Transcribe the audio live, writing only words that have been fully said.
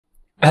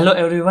Hello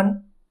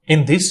everyone.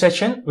 In this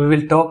session, we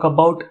will talk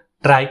about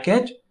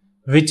try-catch,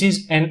 which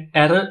is an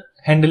error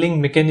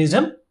handling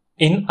mechanism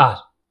in R.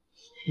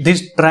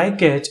 This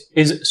try-catch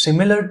is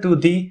similar to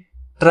the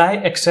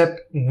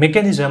try-except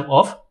mechanism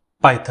of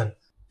Python.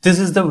 This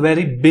is the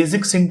very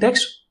basic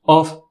syntax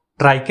of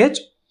try-catch.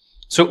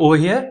 So over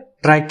here,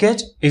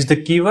 try-catch is the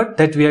keyword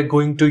that we are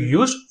going to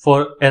use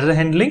for error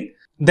handling.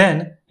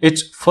 Then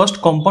its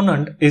first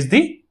component is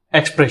the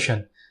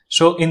expression.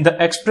 So in the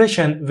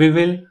expression, we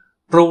will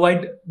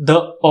provide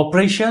the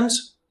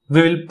operations,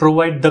 we will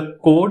provide the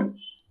code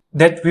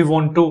that we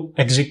want to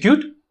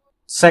execute.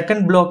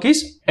 Second block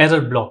is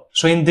error block.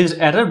 So in this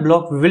error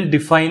block, we will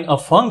define a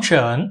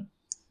function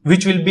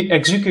which will be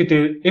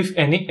executed if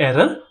any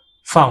error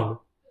found.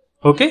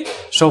 Okay.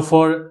 So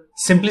for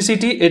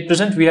simplicity at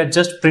present, we are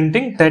just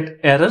printing that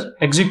error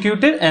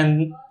executed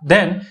and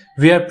then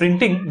we are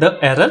printing the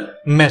error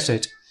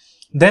message.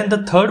 Then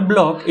the third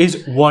block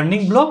is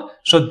warning block.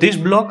 So this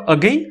block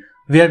again,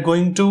 we are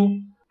going to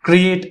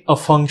create a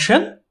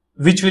function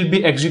which will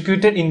be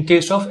executed in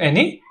case of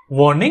any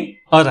warning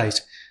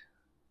arise.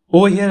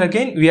 Over here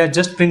again, we are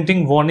just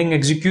printing warning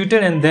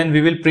executed and then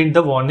we will print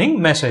the warning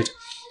message.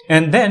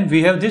 And then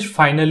we have this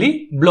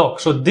finally block.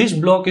 So this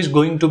block is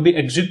going to be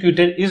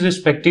executed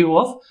irrespective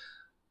of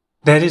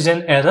there is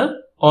an error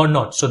or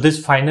not. So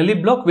this finally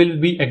block will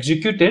be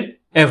executed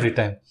every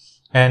time.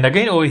 And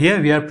again over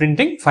here, we are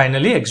printing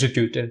finally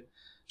executed.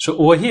 So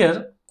over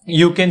here,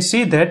 you can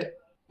see that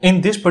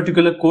in this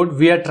particular code,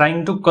 we are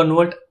trying to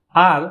convert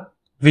R,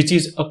 which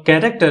is a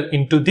character,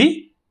 into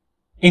the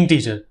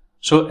integer.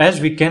 So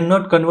as we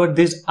cannot convert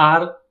this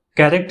R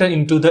character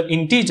into the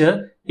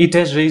integer, it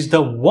has raised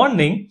the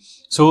warning.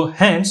 So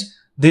hence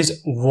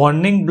this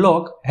warning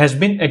block has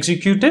been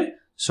executed.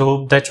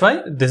 So that's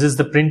why this is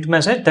the print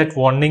message that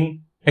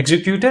warning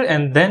executed.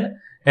 And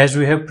then as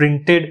we have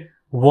printed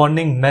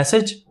warning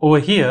message over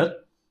here,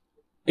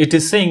 it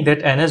is saying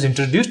that N is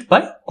introduced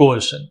by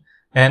coercion.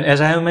 And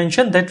as I have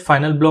mentioned, that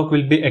final block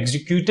will be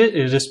executed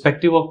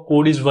irrespective of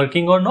code is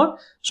working or not.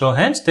 So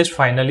hence this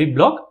finally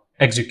block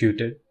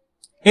executed.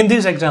 In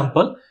this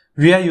example,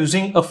 we are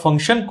using a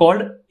function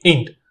called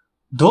int.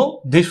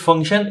 Though this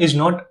function is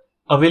not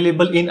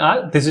available in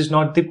R, this is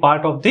not the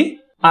part of the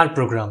R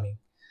programming.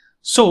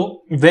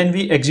 So when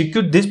we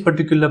execute this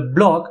particular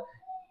block,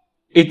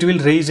 it will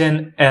raise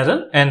an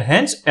error and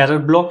hence error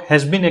block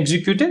has been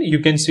executed.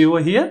 You can see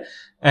over here.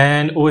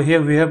 And over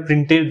here we have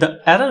printed the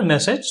error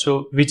message,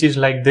 so which is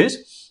like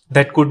this,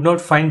 that could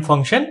not find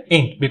function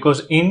int,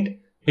 because int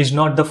is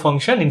not the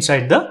function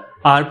inside the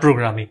R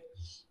programming.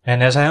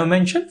 And as I have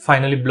mentioned,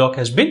 finally block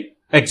has been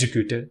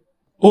executed.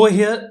 Over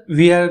here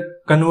we are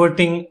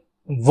converting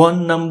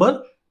one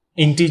number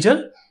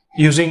integer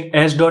using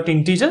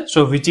s.integer,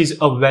 so which is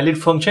a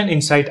valid function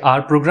inside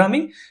R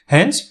programming.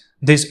 Hence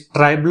this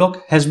try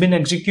block has been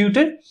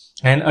executed,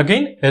 and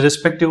again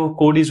irrespective of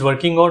code is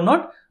working or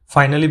not,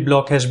 finally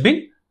block has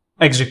been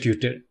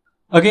executed.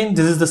 Again,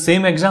 this is the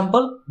same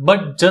example,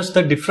 but just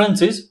the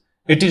difference is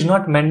it is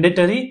not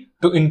mandatory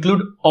to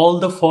include all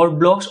the for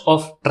blocks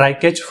of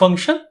try-catch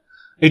function.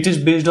 It is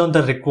based on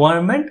the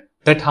requirement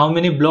that how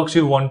many blocks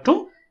you want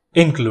to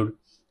include.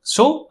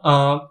 So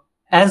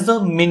as the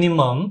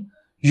minimum,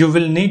 you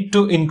will need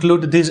to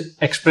include this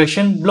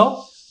expression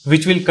block,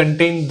 which will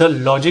contain the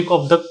logic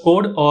of the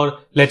code,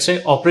 or let's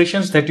say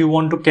operations that you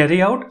want to carry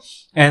out.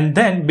 And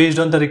then based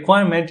on the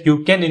requirement,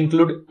 you can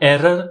include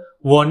error,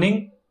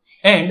 warning,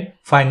 and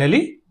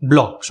finally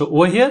block. So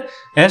over here,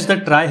 as the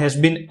try has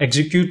been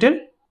executed,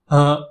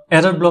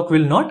 error block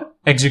will not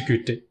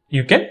execute it.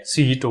 You can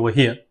see it over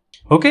here.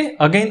 Okay.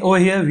 Again, over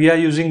here, we are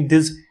using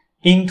this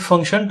int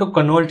function to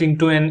convert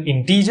into an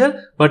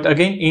integer. But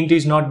again, int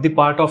is not the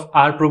part of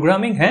R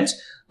programming. Hence,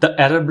 the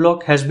error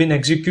block has been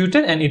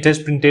executed and it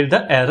has printed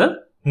the error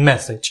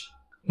message.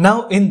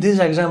 Now, in this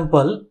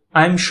example,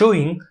 I am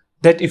showing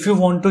that if you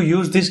want to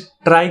use this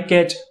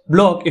try-catch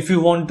block, if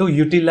you want to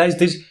utilize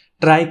this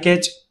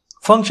try-catch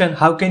function,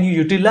 how can you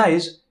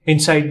utilize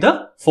inside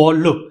the for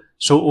loop?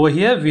 So over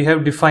here, we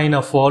have defined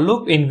a for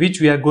loop in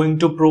which we are going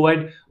to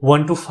provide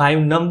 1 to 5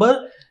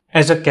 number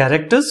as a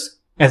characters,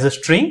 as a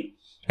string.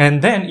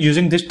 And then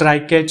using this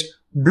try-catch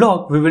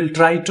block, we will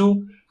try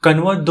to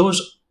convert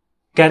those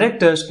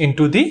characters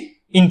into the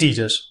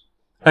integers.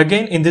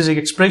 Again, in this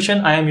expression,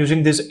 I am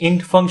using this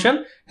int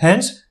function.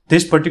 Hence,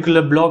 this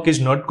particular block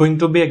is not going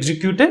to be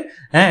executed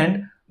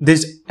and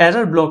this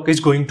error block is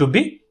going to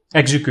be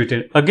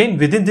executed. Again,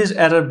 within this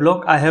error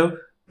block, I have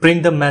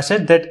print the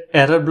message that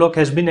error block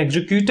has been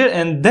executed.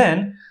 And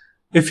then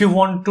if you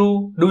want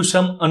to do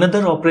some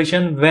another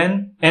operation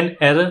when an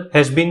error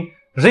has been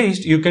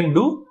raised, you can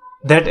do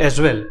that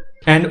as well.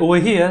 And over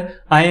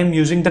here, I am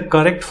using the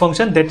correct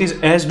function, that is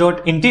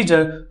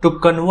s.integer, to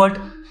convert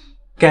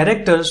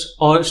characters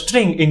or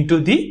string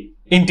into the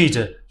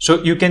integer.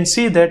 So you can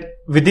see that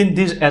within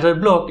this error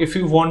block, if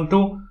you want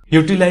to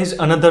utilize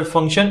another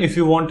function, if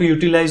you want to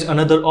utilize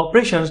another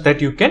operations,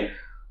 that you can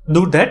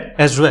do that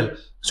as well.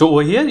 So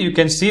over here you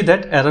can see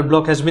that error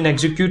block has been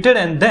executed,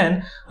 and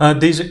then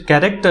these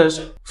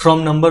characters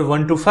from number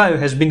 1 to 5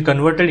 has been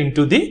converted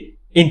into the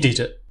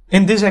integer.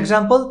 In this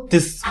example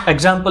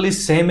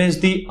is same as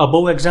the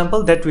above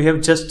example that we have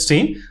just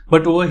seen,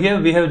 but over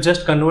here we have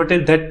just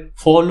converted that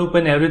for loop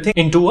and everything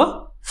into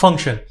a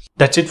function.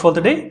 That's it for the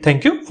day.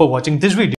 Thank you for watching this video.